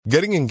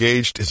Getting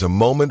engaged is a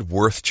moment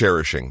worth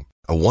cherishing.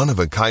 A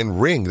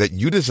one-of-a-kind ring that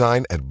you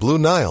design at Blue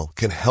Nile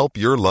can help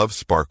your love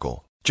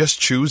sparkle. Just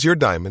choose your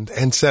diamond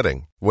and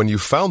setting. When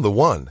you've found the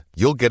one,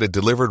 you'll get it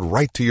delivered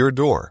right to your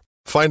door.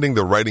 Finding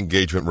the right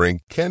engagement ring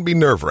can be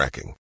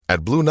nerve-wracking.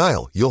 At Blue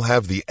Nile, you'll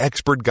have the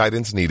expert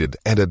guidance needed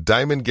and a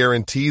diamond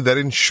guarantee that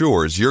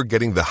ensures you're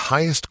getting the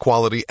highest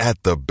quality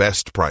at the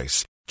best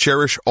price.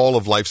 Cherish all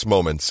of life's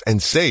moments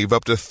and save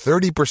up to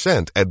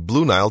 30% at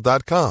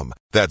BlueNile.com.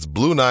 That's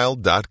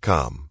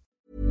BlueNile.com.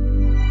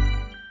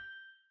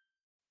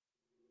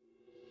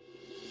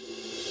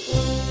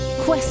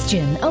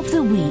 Question of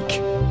the week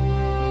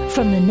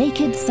from the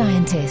Naked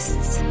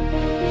Scientists.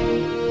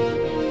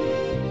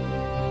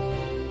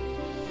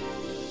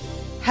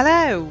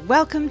 Hello,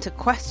 welcome to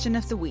Question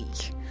of the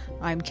Week.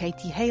 I'm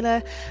Katie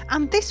Haler,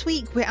 and this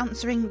week we're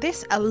answering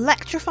this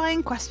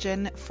electrifying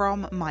question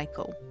from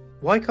Michael.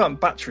 Why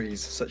can't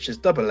batteries such as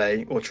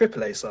AA or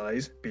AAA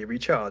size be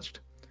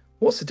recharged?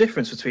 What's the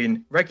difference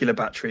between regular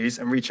batteries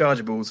and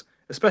rechargeables,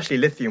 especially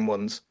lithium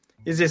ones?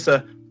 Is this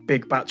a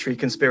big battery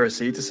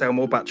conspiracy to sell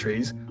more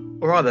batteries,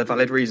 or are there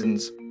valid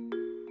reasons?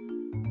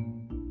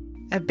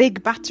 A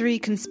big battery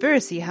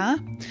conspiracy, huh?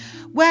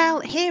 Well,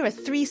 here are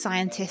three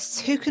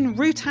scientists who can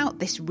root out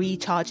this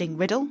recharging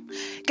riddle.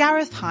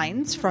 Gareth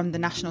Hines from the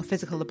National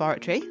Physical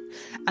Laboratory,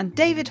 and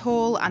David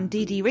Hall and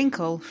Dee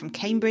Wrinkle from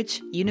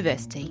Cambridge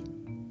University.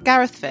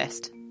 Gareth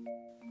first.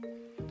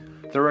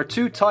 There are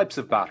two types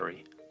of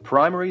battery: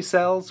 primary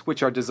cells,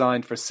 which are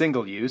designed for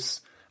single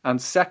use,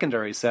 and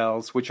secondary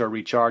cells, which are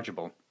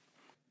rechargeable.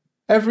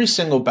 Every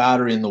single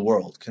battery in the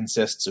world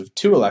consists of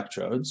two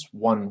electrodes,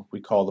 one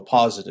we call the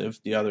positive,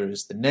 the other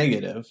is the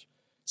negative,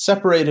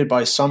 separated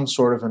by some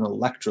sort of an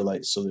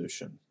electrolyte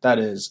solution, that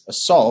is, a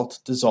salt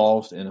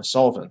dissolved in a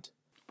solvent.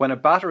 When a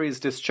battery is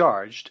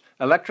discharged,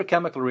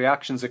 electrochemical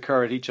reactions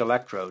occur at each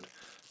electrode,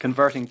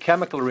 converting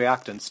chemical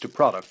reactants to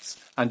products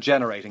and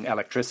generating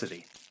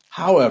electricity.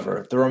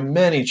 However, there are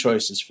many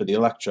choices for the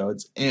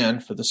electrodes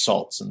and for the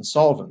salts and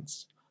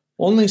solvents.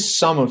 Only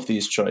some of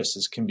these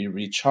choices can be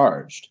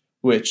recharged,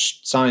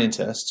 which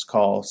scientists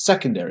call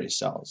secondary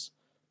cells.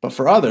 But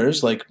for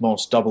others, like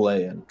most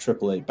AA and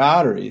AAA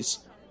batteries,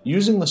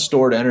 using the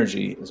stored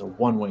energy is a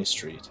one-way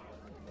street.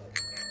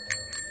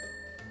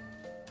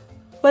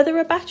 Whether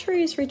a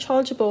battery is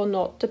rechargeable or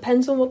not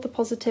depends on what the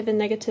positive and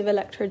negative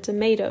electrodes are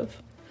made of.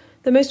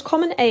 The most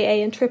common AA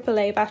and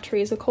AAA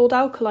batteries are called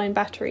alkaline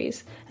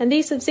batteries, and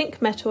these have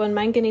zinc metal and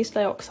manganese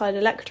dioxide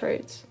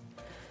electrodes.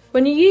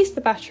 When you use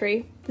the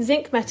battery, the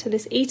zinc metal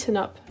is eaten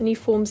up and you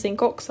form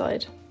zinc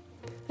oxide.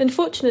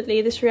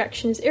 Unfortunately, this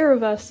reaction is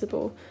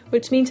irreversible,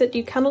 which means that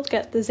you cannot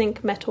get the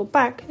zinc metal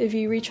back if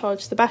you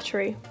recharge the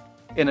battery.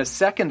 In a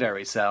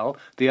secondary cell,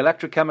 the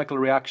electrochemical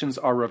reactions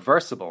are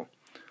reversible.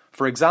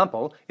 For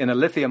example, in a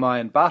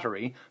lithium-ion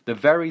battery, the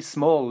very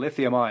small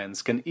lithium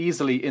ions can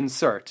easily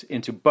insert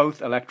into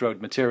both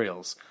electrode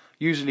materials,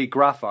 usually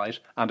graphite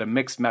and a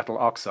mixed metal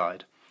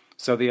oxide.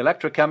 So the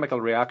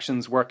electrochemical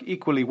reactions work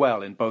equally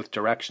well in both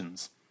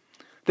directions.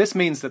 This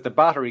means that the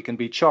battery can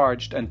be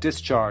charged and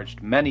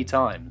discharged many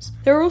times.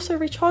 There are also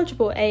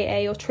rechargeable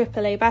AA or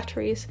AAA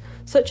batteries,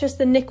 such as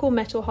the nickel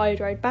metal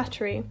hydride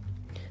battery.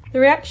 The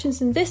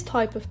reactions in this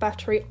type of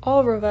battery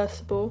are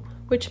reversible,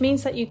 which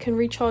means that you can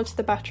recharge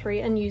the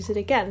battery and use it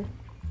again.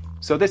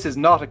 So this is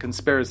not a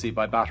conspiracy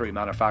by battery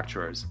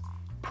manufacturers.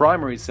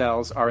 Primary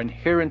cells are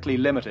inherently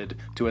limited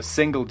to a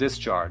single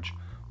discharge,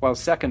 while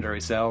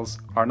secondary cells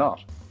are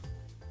not.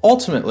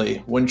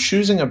 Ultimately, when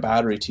choosing a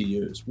battery to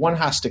use, one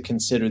has to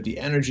consider the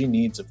energy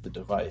needs of the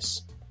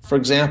device. For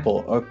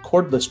example, a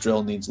cordless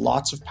drill needs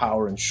lots of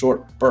power in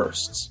short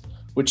bursts,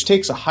 which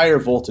takes a higher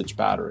voltage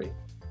battery.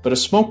 But a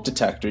smoke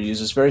detector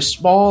uses very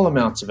small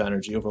amounts of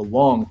energy over a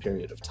long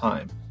period of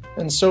time,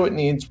 and so it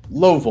needs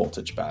low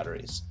voltage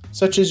batteries,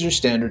 such as your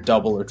standard AA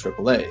or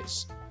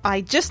AAAs. I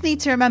just need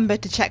to remember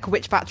to check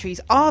which batteries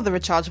are the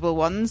rechargeable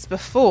ones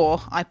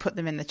before I put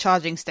them in the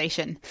charging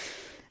station.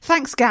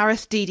 Thanks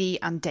Gareth, Dee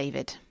and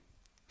David.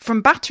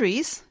 From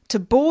batteries to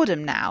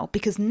boredom now,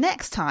 because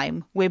next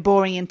time we're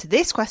boring into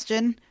this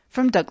question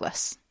from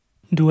Douglas.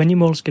 Do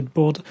animals get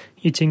bored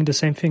eating the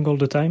same thing all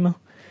the time?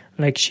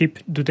 Like sheep,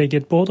 do they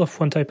get bored of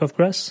one type of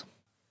grass?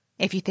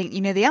 If you think you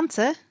know the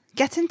answer,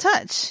 get in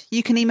touch.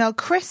 You can email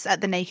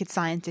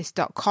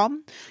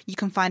chris@thenakedscientist.com. You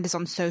can find us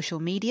on social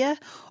media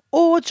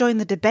or join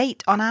the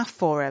debate on our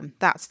forum.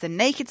 That's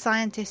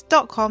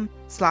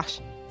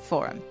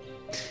thenakedscientist.com/forum.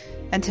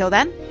 Until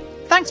then,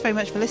 thanks very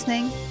much for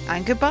listening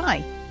and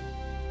goodbye.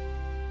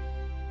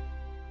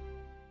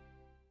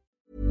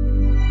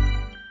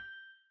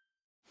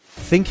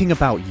 Thinking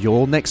about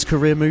your next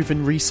career move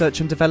in research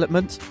and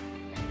development?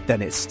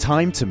 Then it's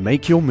time to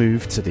make your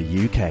move to the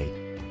UK.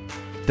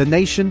 The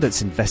nation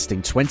that's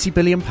investing £20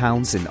 billion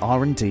in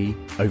R&D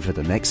over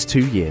the next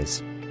 2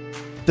 years.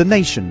 The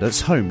nation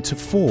that's home to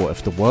 4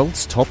 of the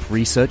world's top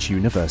research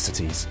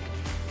universities.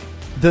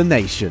 The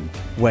nation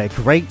where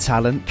great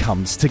talent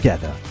comes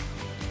together.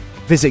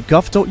 Visit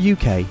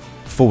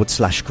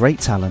gov.uk/great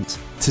talent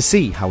to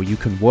see how you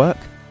can work,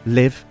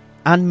 live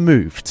and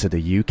move to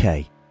the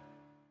UK.